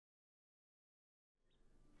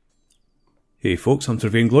Hey folks, I'm Sir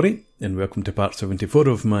Vainglory, and welcome to part 74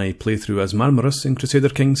 of my playthrough as Marmaros in Crusader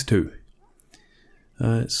Kings II.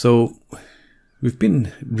 So, we've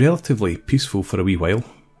been relatively peaceful for a wee while,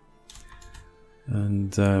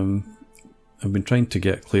 and I've been trying to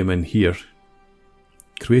get a claim in here.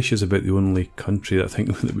 Croatia's about the only country that I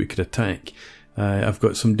think that we could attack. I've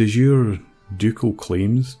got some de jure ducal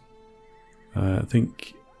claims. I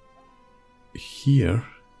think here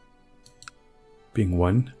being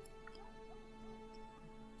one.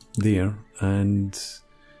 There, and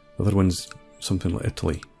the other one's something like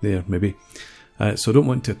Italy, there maybe. So I don't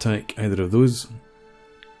want to attack either of those.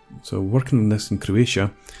 So working on this in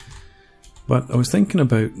Croatia, but I was thinking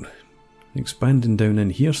about expanding down in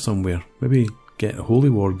here somewhere, maybe get a holy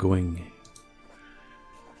war going.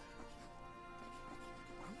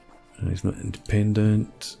 He's not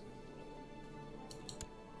independent.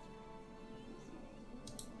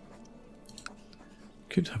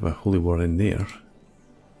 Could have a holy war in there.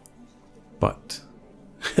 But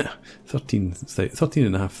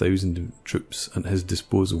 13,500 troops at his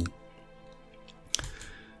disposal.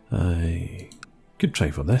 I could try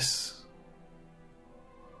for this.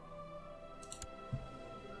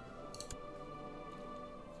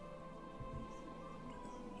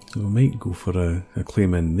 So we might go for a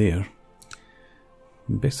claim in there.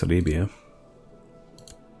 Bessarabia.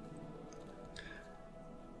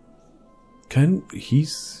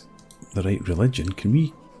 He's the right religion. Can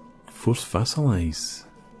we force vassalize?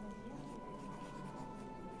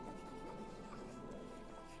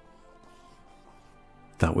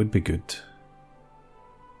 That would be good.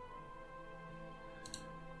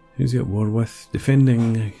 Who's he at war with?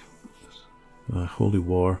 Defending a holy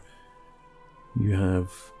war. You have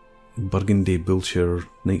Burgundy, Wiltshire,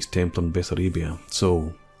 Knights Templar and Bessarabia.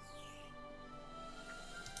 So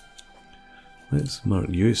let's mark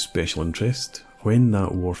you as special interest. When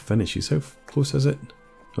that war finishes, how close is it?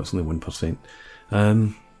 That's only 1%.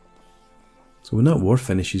 So when that war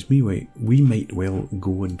finishes, we might well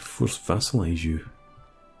go and force vassalize you.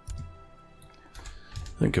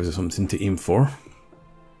 That gives us something to aim for.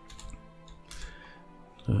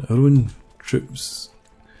 Our own troops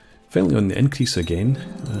finally on the increase again.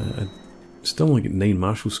 Still only get 9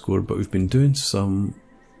 martial score, but we've been doing some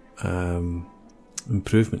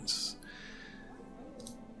improvements.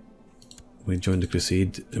 When we joined the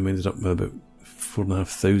Crusade, and we ended up with about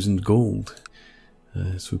 4,500 gold.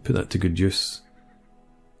 So we put that to good use.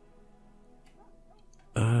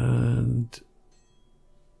 And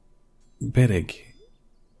Bereg.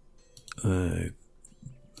 Am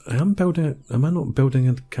I not building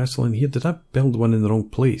a castle in here? Did I build one in the wrong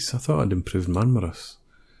place? I thought I'd improved Marmaros.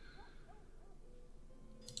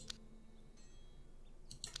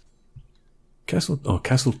 Castle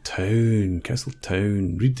Town. Castle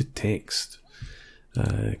Town. Read the text.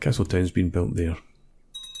 Castle Town's been built there.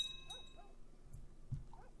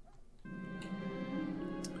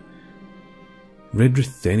 Red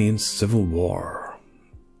Ruthenian Civil War.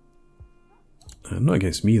 Not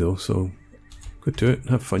against me though, so go to it.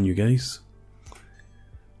 Have fun, you guys.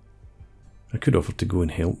 I could offer to go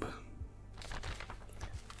and help.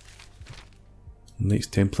 Knights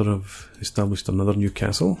Templar have established another new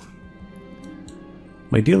castle.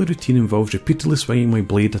 My daily routine involves repeatedly swinging my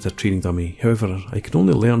blade at a training dummy. However, I can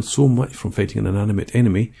only learn so much from fighting an inanimate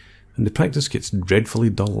enemy, and the practice gets dreadfully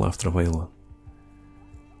dull after a while.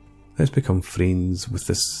 Let's become friends with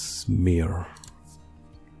this mayor.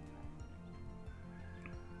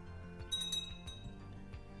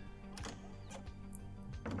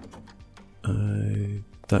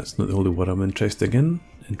 That's not the only war I'm interested in.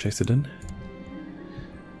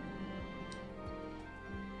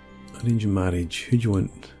 Arrange a marriage. Who do you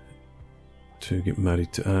want to get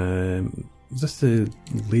married to? Is this the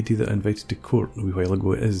lady that I invited to court a wee while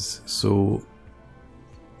ago? It is. So,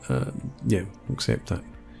 yeah, accept that.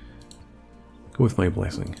 Go with my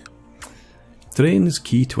blessing. Terrain is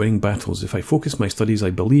key to winning battles. If I focus my studies,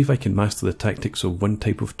 I believe I can master the tactics of one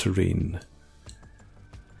type of terrain.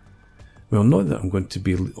 Well, not that I'm going to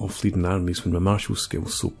be off leading armies when my martial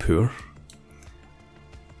skill's so poor.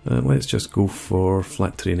 Let's just go for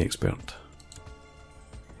flat terrain expert.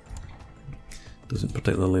 Doesn't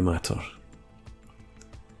particularly matter.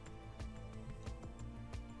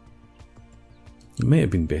 It might have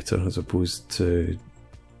been better as opposed to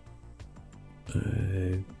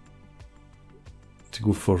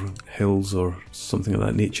go for hills or something of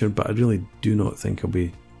that nature, but I really do not think I'll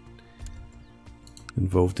be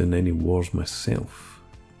involved in any wars myself.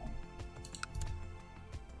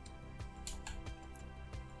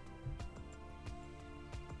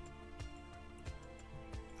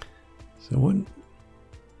 So I want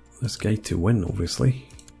this guy to win, obviously.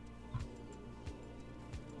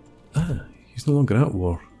 no longer at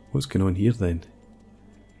war. What's going on here then?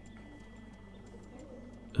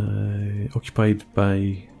 Occupied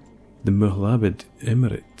by the Mohammed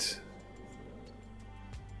Emirate.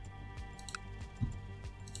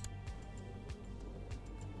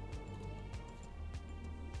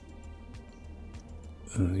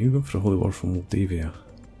 You go for a holy war from Moldavia.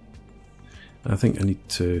 I think I need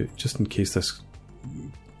to, just in case this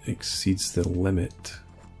exceeds the limit.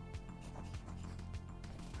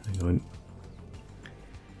 Hang on.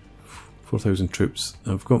 4,000 troops.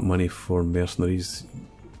 I've got money for mercenaries.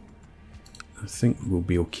 I think we'll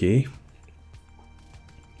be okay.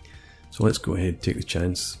 So let's go ahead, take the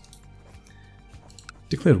chance.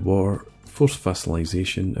 Declare war, force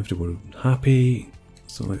vassalization, everyone happy.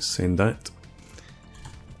 So let's send that.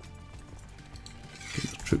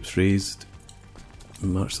 Get the troops raised.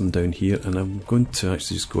 March them down here, and I'm going to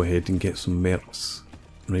actually just go ahead and get some mercs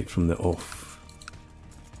right from the off.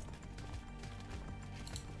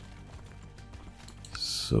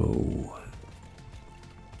 So,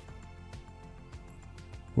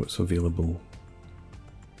 what's available?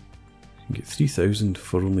 You can get 3,000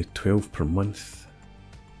 for only 12 per month.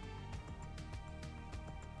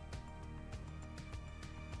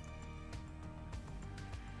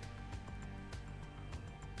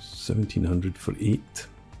 $1,700 for 8.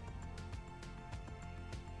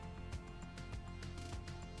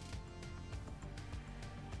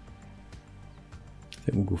 I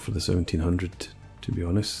think we'll go for the 1,700, to be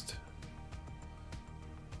honest.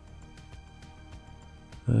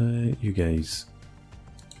 You guys,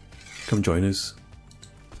 come join us.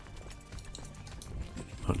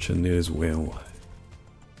 March in there as well.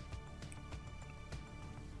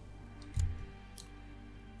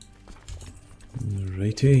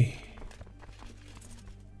 Righty.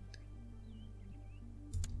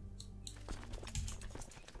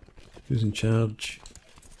 Who's in charge?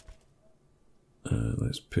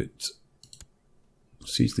 Let's put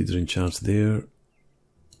siege leader in charge there.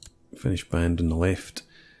 Finnish band on the left.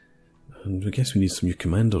 And I guess we need some new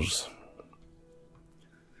commanders.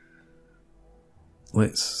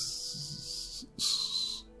 Let's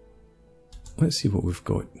see what we've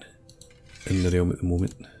got in the realm at the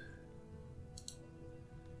moment.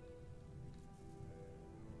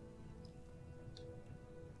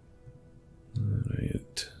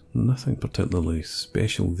 Right, nothing particularly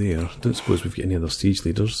special there. Don't suppose we've got any other siege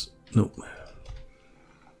leaders. Nope.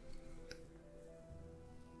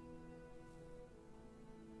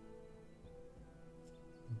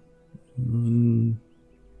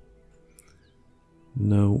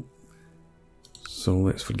 No. So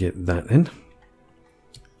let's forget that then.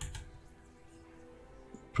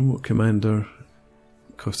 Promote commander.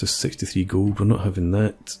 Cost us 63 gold. We're not having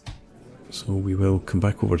that. So we will come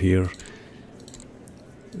back over here.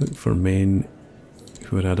 Look for men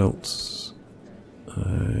who are adults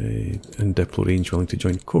in diplo range willing to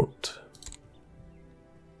join court.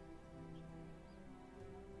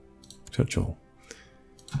 Churchill.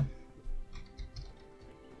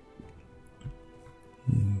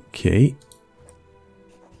 Okay.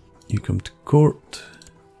 You come to court.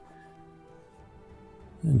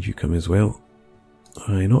 And you come as well.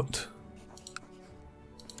 Why not?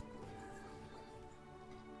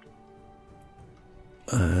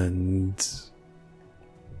 And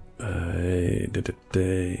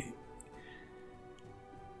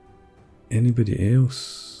anybody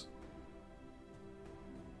else?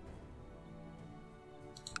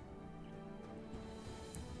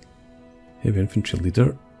 Heavy infantry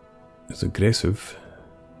leader is aggressive.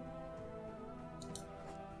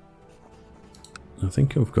 I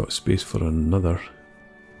think I've got space for another.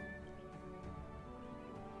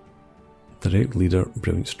 Direct leader,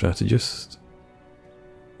 brilliant strategist.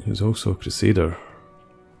 Who's also a crusader.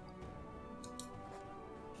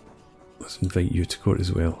 Let's invite you to court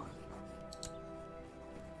as well.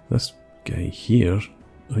 This guy here,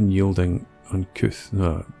 unyielding, uncouth,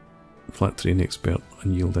 no, flat terrain expert,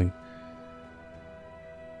 unyielding.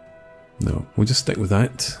 No, we'll just stick with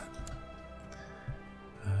that.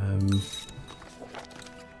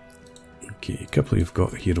 Okay, a couple you've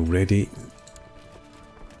got here already.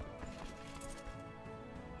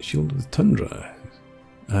 Shield of the Tundra.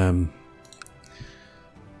 I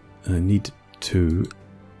need to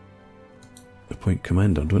appoint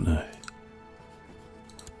commander, don't I?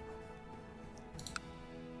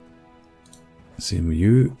 Same with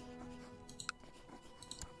you.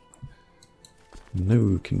 Now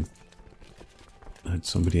we can add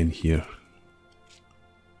somebody in here.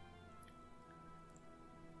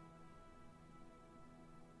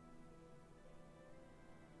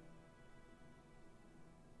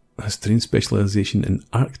 Has terrain specialization in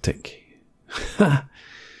Arctic.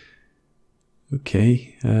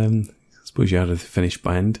 Okay, I suppose you are the finished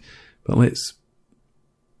band, but let's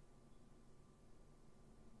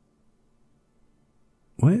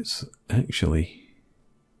actually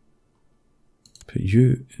put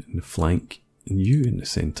you in the flank and you in the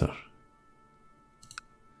centre.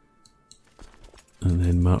 And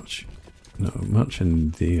then march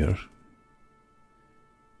in there.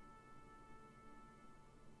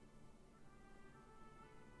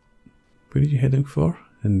 Where are you heading for?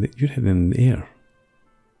 And you're heading in the air.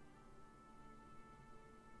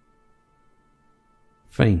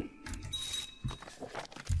 Fine.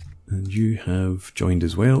 And you have joined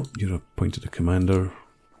as well. You're appointed a commander.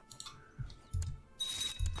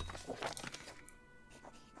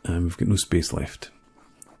 And we've got no space left.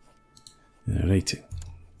 Righty.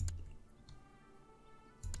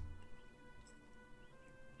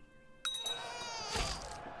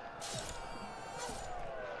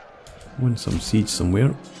 Won some siege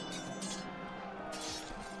somewhere.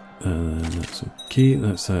 That's okay.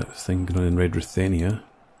 That's that thing going on in Red Ruthenia.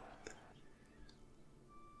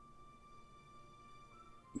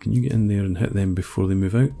 Can you get in there and hit them before they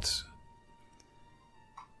move out?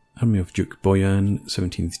 Army of Duke Boyan,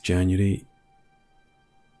 17th January.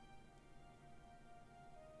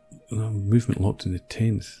 Movement locked on the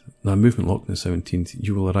 10th. No, movement locked on the 17th.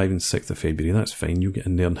 You will arrive on 6th of February. That's fine. You get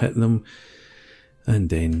in there and hit them. And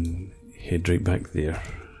then head right back there.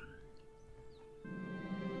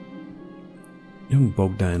 Young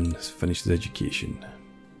Bogdan has finished his education.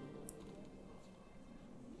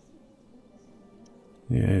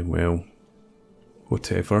 Yeah, well,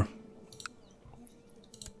 whatever.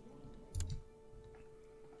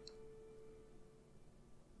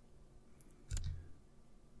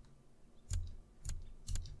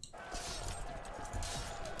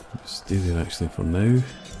 Stay there actually for now.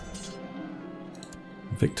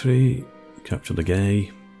 Victory, captured a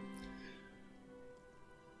guy.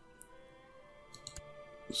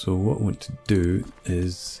 So what I want to do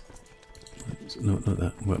is, no, not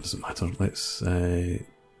that, what does it matter, let's create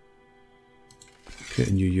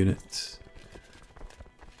a new unit.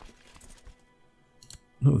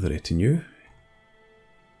 Not with the retinue.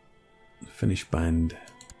 Finish band.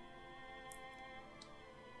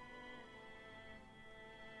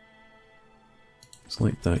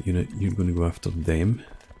 Select that unit, you're going to go after them.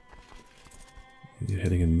 You're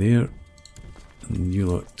heading in there, and you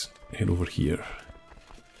lot head over here.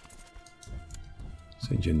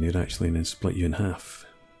 Send you in there actually, and then split you in half.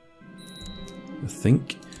 I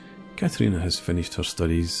think Katharina has finished her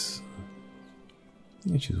studies.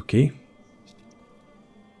 Yeah, she's okay.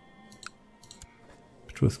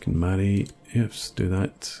 Betrothed can marry. Yes, do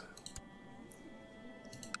that.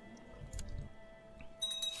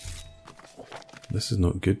 This is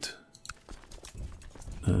not good.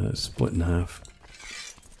 Split in half.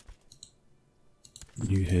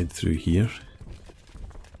 You head through here.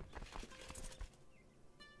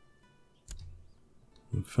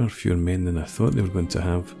 Far fewer men than I thought they were going to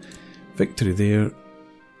have. Victory there.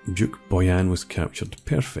 Duke Boyan was captured.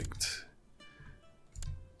 Perfect.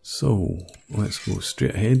 So, let's go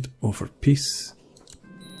straight ahead. Offer peace.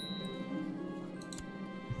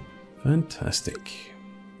 Fantastic.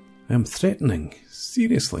 I am threatening.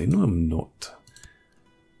 Seriously, no I'm not.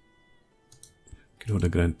 Could hold a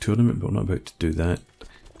grand tournament, but we're not about to do that.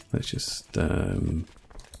 Let's just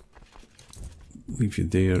leave you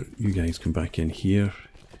there. You guys come back in here.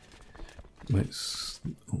 Let's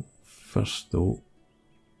first though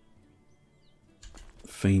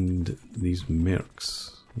find these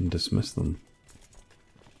mercs and dismiss them.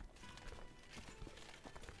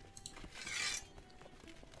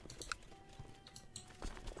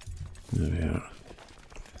 There we are.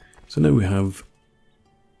 So now we have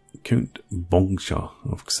Count Bongsha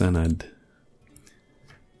of Xanad.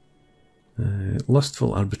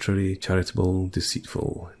 Lustful, arbitrary, charitable,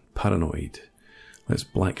 deceitful, paranoid. Let's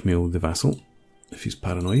blackmail the vassal if he's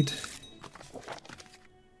paranoid.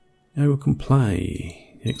 I will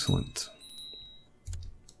comply. Excellent.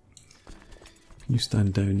 Can you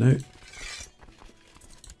stand down now?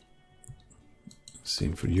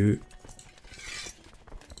 Same for you.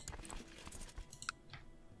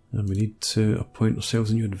 And we need to appoint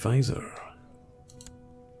ourselves a new advisor.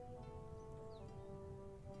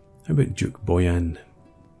 How about Duke Boyan,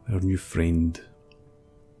 our new friend?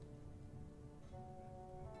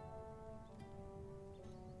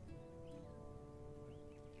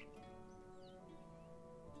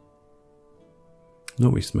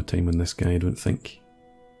 Not waste my time on this guy, I don't think.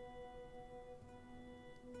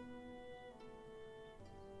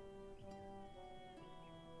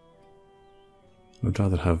 I'd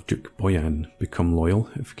rather have Duke Boyan become loyal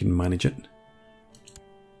if we can manage it.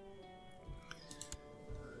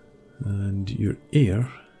 And your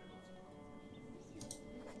heir.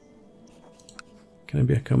 Can I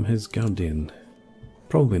become his guardian?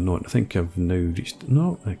 Probably not. I think I've now reached...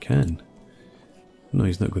 No, I can. No,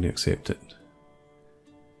 he's not going to accept it.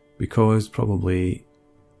 Because probably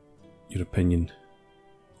your opinion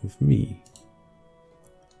of me.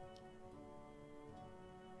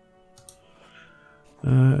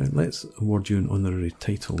 Let's award you an honorary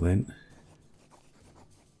title then.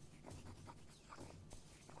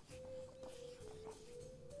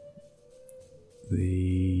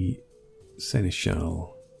 The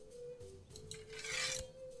Seneschal.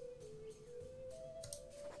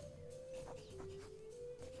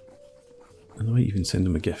 And I might even send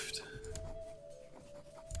him a gift.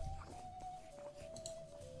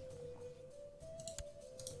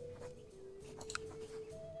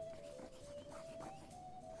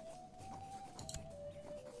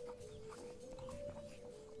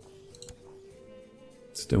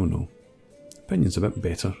 Still no. Opinion's a bit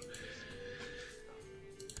better.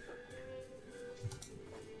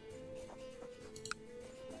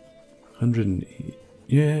 $108.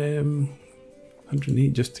 Yeah,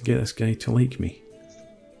 $108 just to get this guy to like me.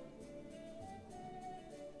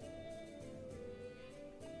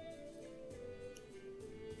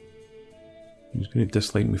 He's going to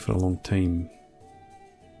dislike me for a long time.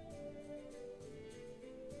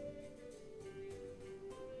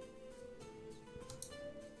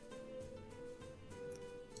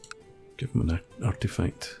 Give him an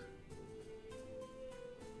artifact.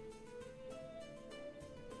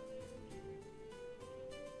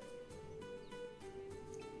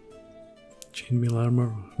 Chainmail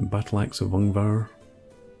armor, battle axe of Ungvar.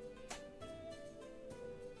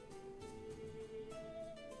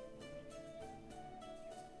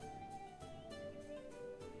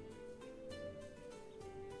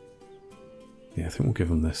 Yeah, I think we'll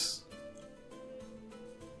give him this.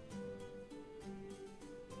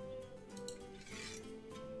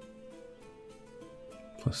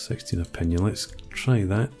 Plus 16 opinion, let's try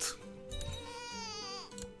that.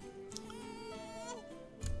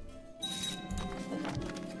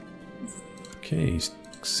 Okay, he's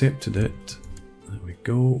accepted it. There we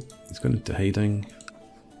go. He's gone into hiding.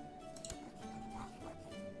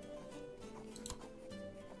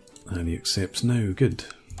 And he accepts now, good.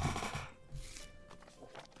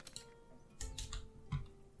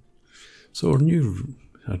 So our new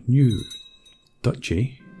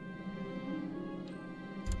duchy.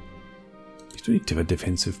 You don't need to have a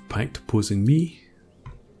defensive pact opposing me.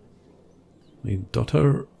 My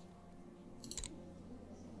daughter.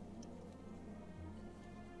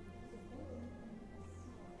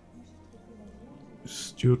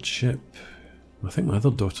 Stewardship. I think my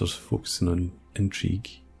other daughter's focusing on intrigue.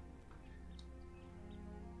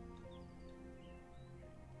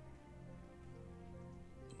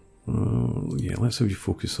 Oh, yeah, let's have you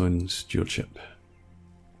focus on stewardship.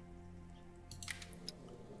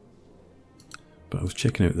 But I was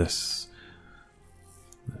checking out this.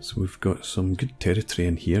 So we've got some good territory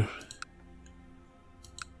in here.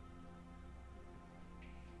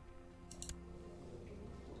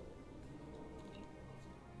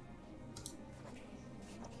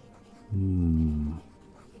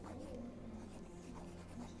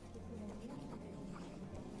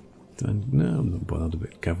 And no, I'm not bothered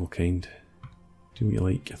about Gavelkind. Do what you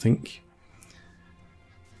like, I think.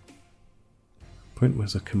 Point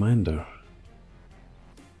was a commander.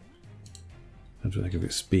 I don't think I've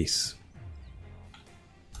got space.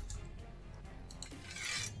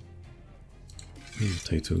 These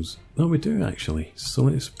titles. No, we do actually. So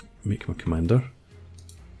let's make him a commander.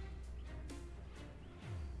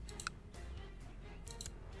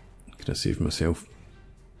 Could I save myself?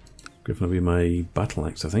 Giving away my battle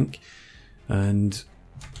axe, I think. And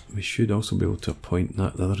we should also be able to appoint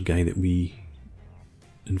that the other guy that we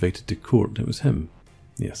invited to court. It was him.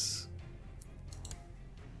 Yes.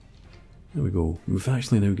 There we go. We've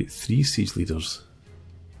actually now got 3 siege leaders.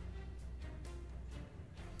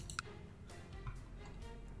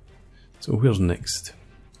 So where's next?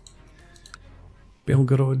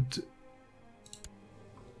 Belgorod.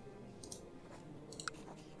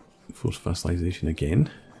 Force vassalization again.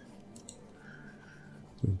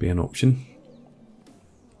 Would be an option.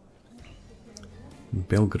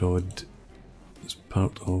 Belgrade is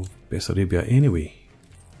part of Bessarabia anyway.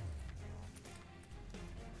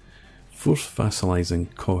 Force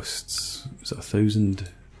vassalizing costs, is it 1,000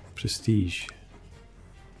 prestige?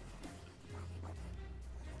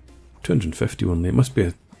 250 only. It must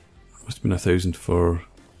have been 1,000 for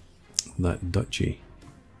that duchy.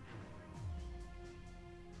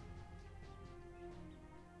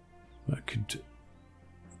 I could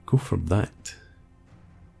go for that.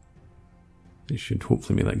 This should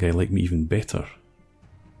hopefully make that guy like me even better.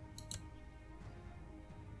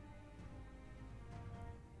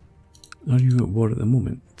 Are you at war at the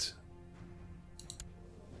moment?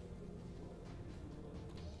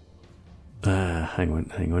 Ah, hang on,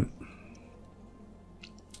 hang on.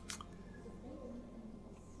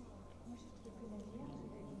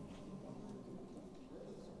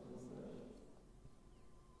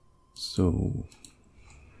 So,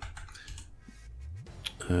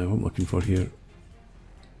 what I'm looking for here.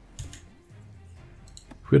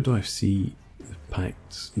 Where do I see the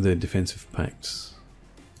pacts, the defensive pacts?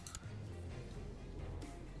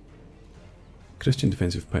 Christian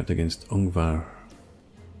defensive pact against Ungvar.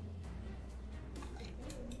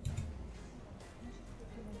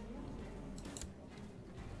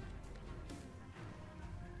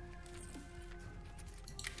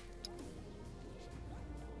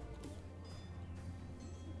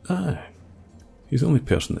 Ah, he's the only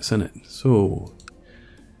person that's in it, so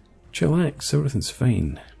chillax, everything's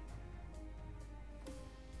fine.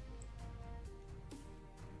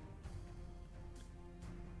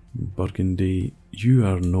 Burgundy, you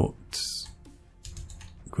are not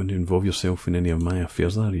going to involve yourself in any of my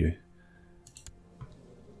affairs, are you?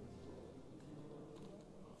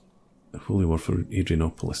 Holy war for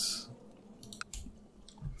Adrianopolis.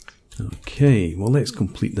 Okay, well let's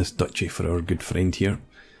complete this duchy for our good friend here.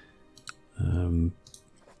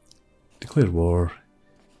 Declare war.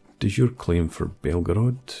 Does your claim for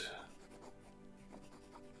Belgorod?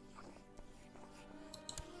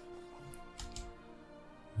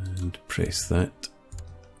 And press that.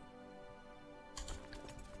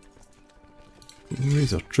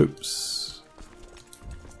 Raise our troops.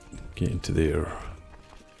 Get into there.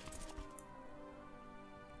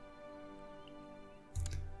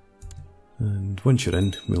 And once you're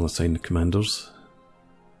in, we'll assign the commanders.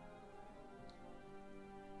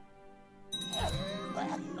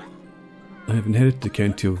 I have inherited the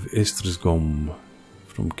county of Estrisgom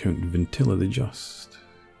from Count Vintilla the Just.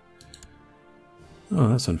 Oh,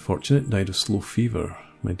 that's unfortunate. Died of slow fever.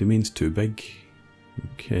 My domain's too big.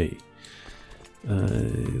 Okay.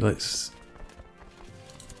 Let's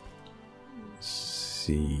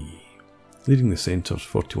see. Leading the centres,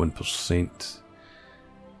 41%.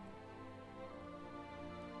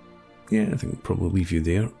 Yeah, I think we'll probably leave you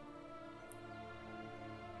there.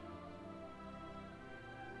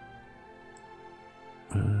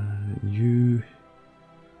 You...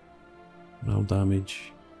 Morale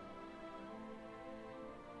damage.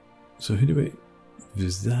 So who do we...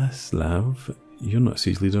 Vizaslav, you're not a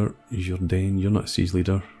siege leader. Jourdain, you're not a siege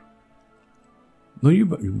leader. No, you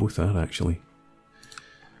both are actually.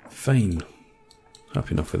 Fine.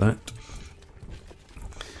 Happy enough with that.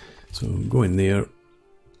 So go in there.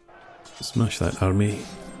 Smash that army.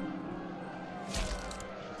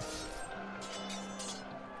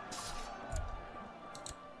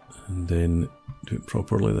 And then do it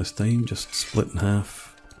properly this time, just split in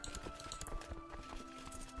half.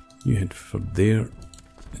 You head for there,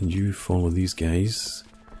 and you follow these guys.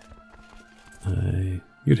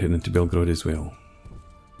 You're heading into Belgrade as well.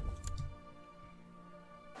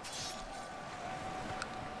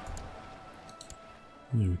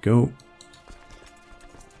 There we go.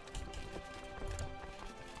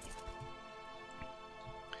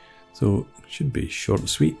 So, should be short and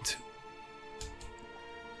sweet.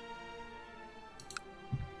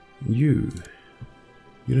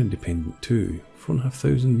 You're independent too.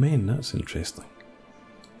 4,500 men, that's interesting.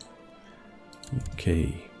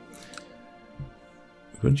 Okay.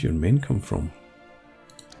 Where do your men come from?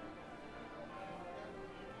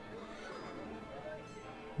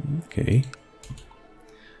 Okay.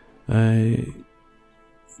 I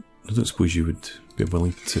don't suppose you would be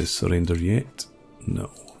willing to surrender yet? No.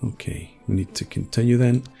 Okay. We need to continue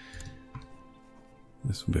then.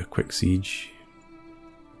 This will be a quick siege.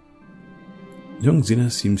 Young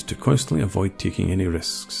Xena seems to constantly avoid taking any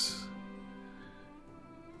risks.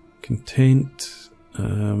 Content. I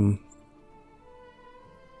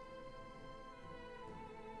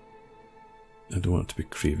don't want it to be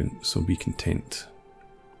craven, so be content.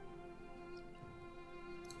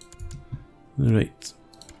 Alright.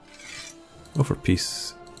 Offer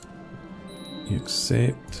peace. You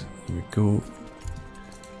accept. There we go.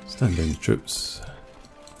 Stand down the troops.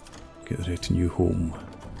 Get the retinue home.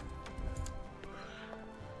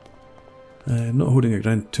 Not holding a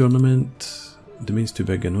grand tournament. Domain's too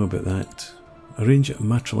big, I know about that. Arrange a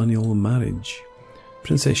matrilineal marriage.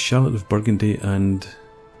 Princess Charlotte of Burgundy and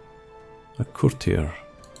a courtier.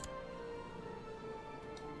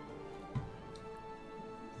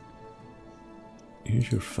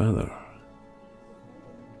 Who's your father?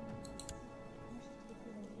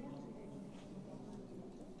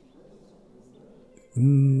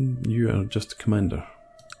 just a commander?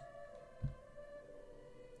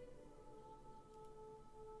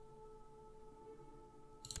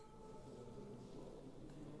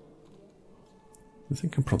 I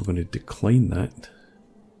think I'm probably going to decline that.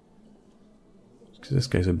 Because this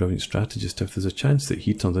guy's a brilliant strategist. If there's a chance that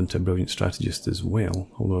he turns into a brilliant strategist as well,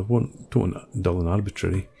 although I don't want dull and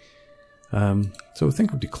arbitrary. So I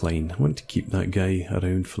think I'll decline. I want to keep that guy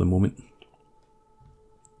around for the moment.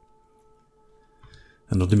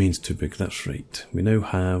 And our domain's too big, that's right. We now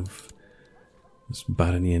have this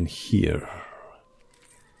barony in here.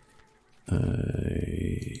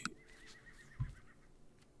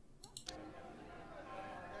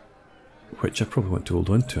 Which I probably want to hold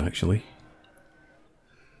on to, actually.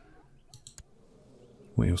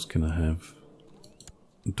 What else can I have?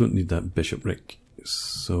 I don't need that bishopric,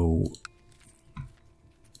 so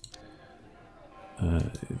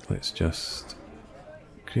let's just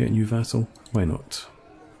create a new vassal. Why not?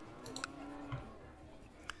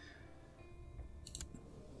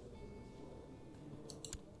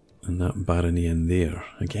 And that barony in there.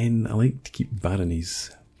 Again, I like to keep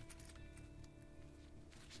baronies.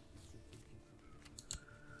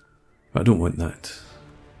 But I don't want that.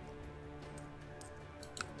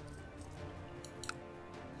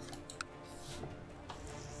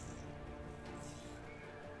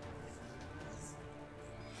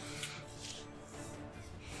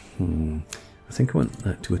 I think I want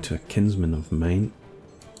that to go to a kinsman of mine.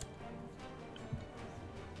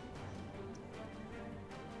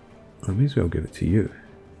 I may as well give it to you.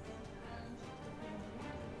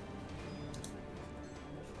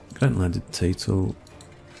 Grant landed title.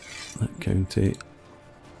 That county.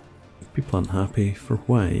 People aren't happy. For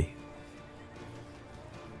why?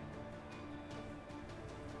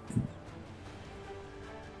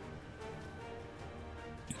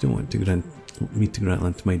 You don't want to grant me to grant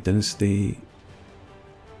land to my dynasty.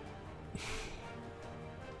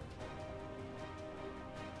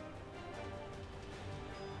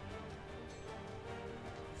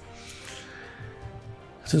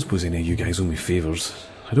 I don't suppose any of you guys owe me favours.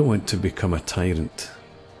 I don't want to become a tyrant.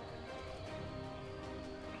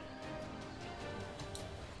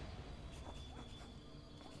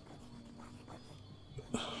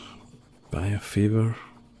 Buy a favour.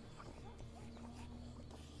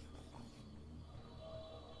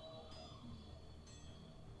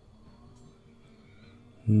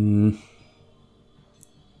 Hmm.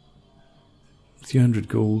 300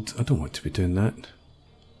 gold. I don't want to be doing that.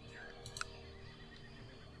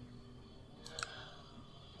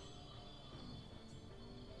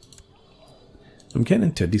 I'm getting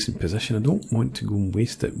into a decent position. I don't want to go and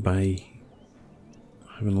waste it by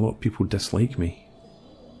having a lot of people dislike me.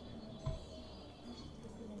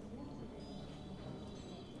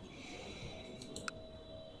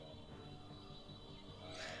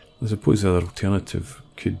 I suppose the other alternative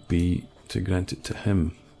could be to grant it to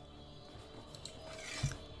him.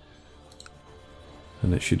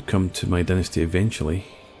 And it should come to my dynasty eventually.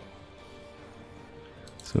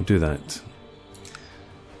 So I'll do that.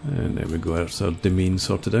 And there we go, that's our domain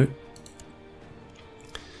sorted out.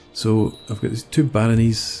 So I've got these two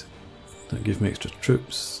baronies that give me extra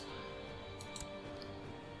troops.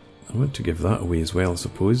 I want to give that away as well, I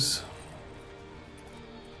suppose.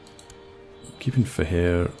 Keeping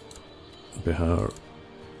Faher, Bihar,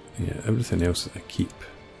 yeah, everything else that I keep.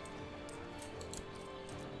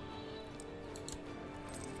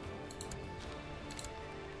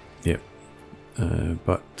 Yep,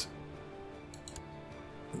 but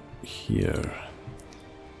here,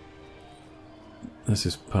 this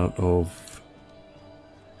is part of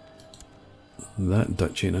that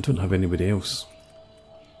duchy, and I don't have anybody else.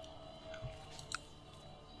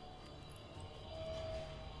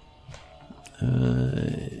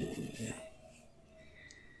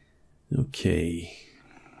 Okay.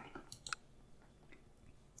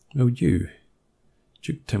 Oh, you,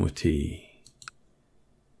 Duke Timothy.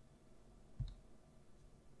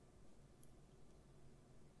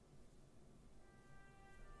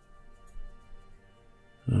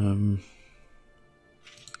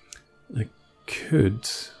 I could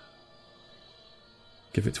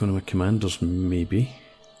give it to one of my commanders, maybe.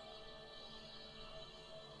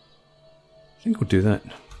 I think we'll do that.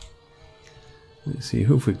 Let's see,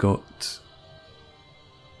 who have we got?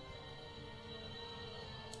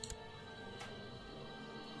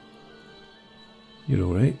 You're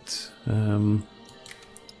alright.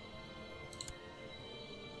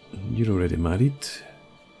 You're already married.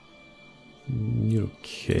 You're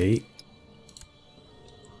okay.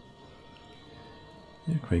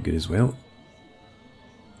 You're quite good as well.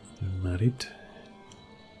 You're married.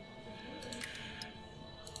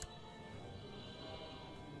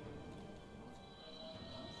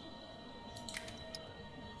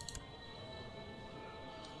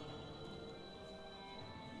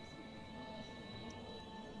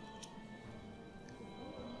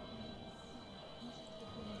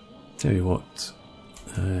 Tell you what,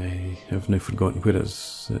 I have now forgotten where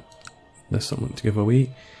is it. There's something to give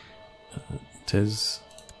away. It is.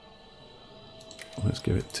 Let's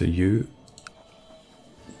give it to you.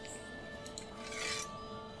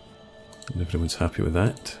 And everyone's happy with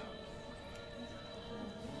that.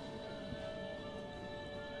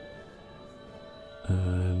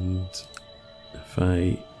 And if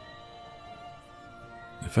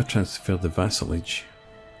I transfer the vassalage,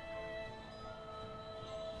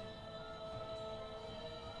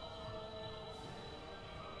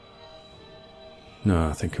 no,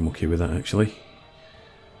 I think I'm okay with that actually.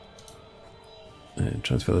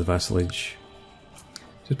 Transfer the vassalage,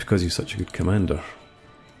 just because he's such a good commander.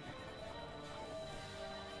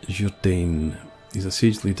 Jourdain, he's a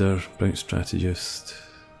siege leader, brilliant strategist,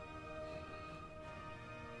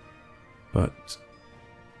 but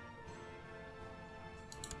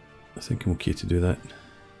I think I'm okay to do that.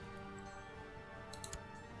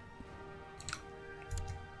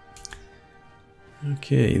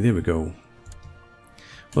 Okay, there we go.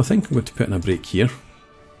 Well, I think I'm going to put in a break here.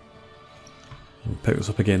 I'll pick this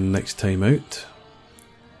up again next time out.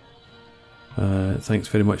 Thanks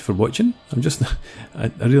very much for watching.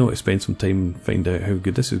 I really want to spend some time find out how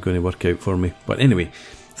good this is going to work out for me. But anyway,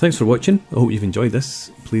 thanks for watching. I hope you've enjoyed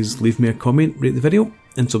this. Please leave me a comment, rate the video,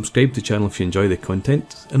 and subscribe to the channel if you enjoy the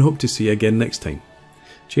content. And I hope to see you again next time.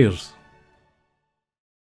 Cheers.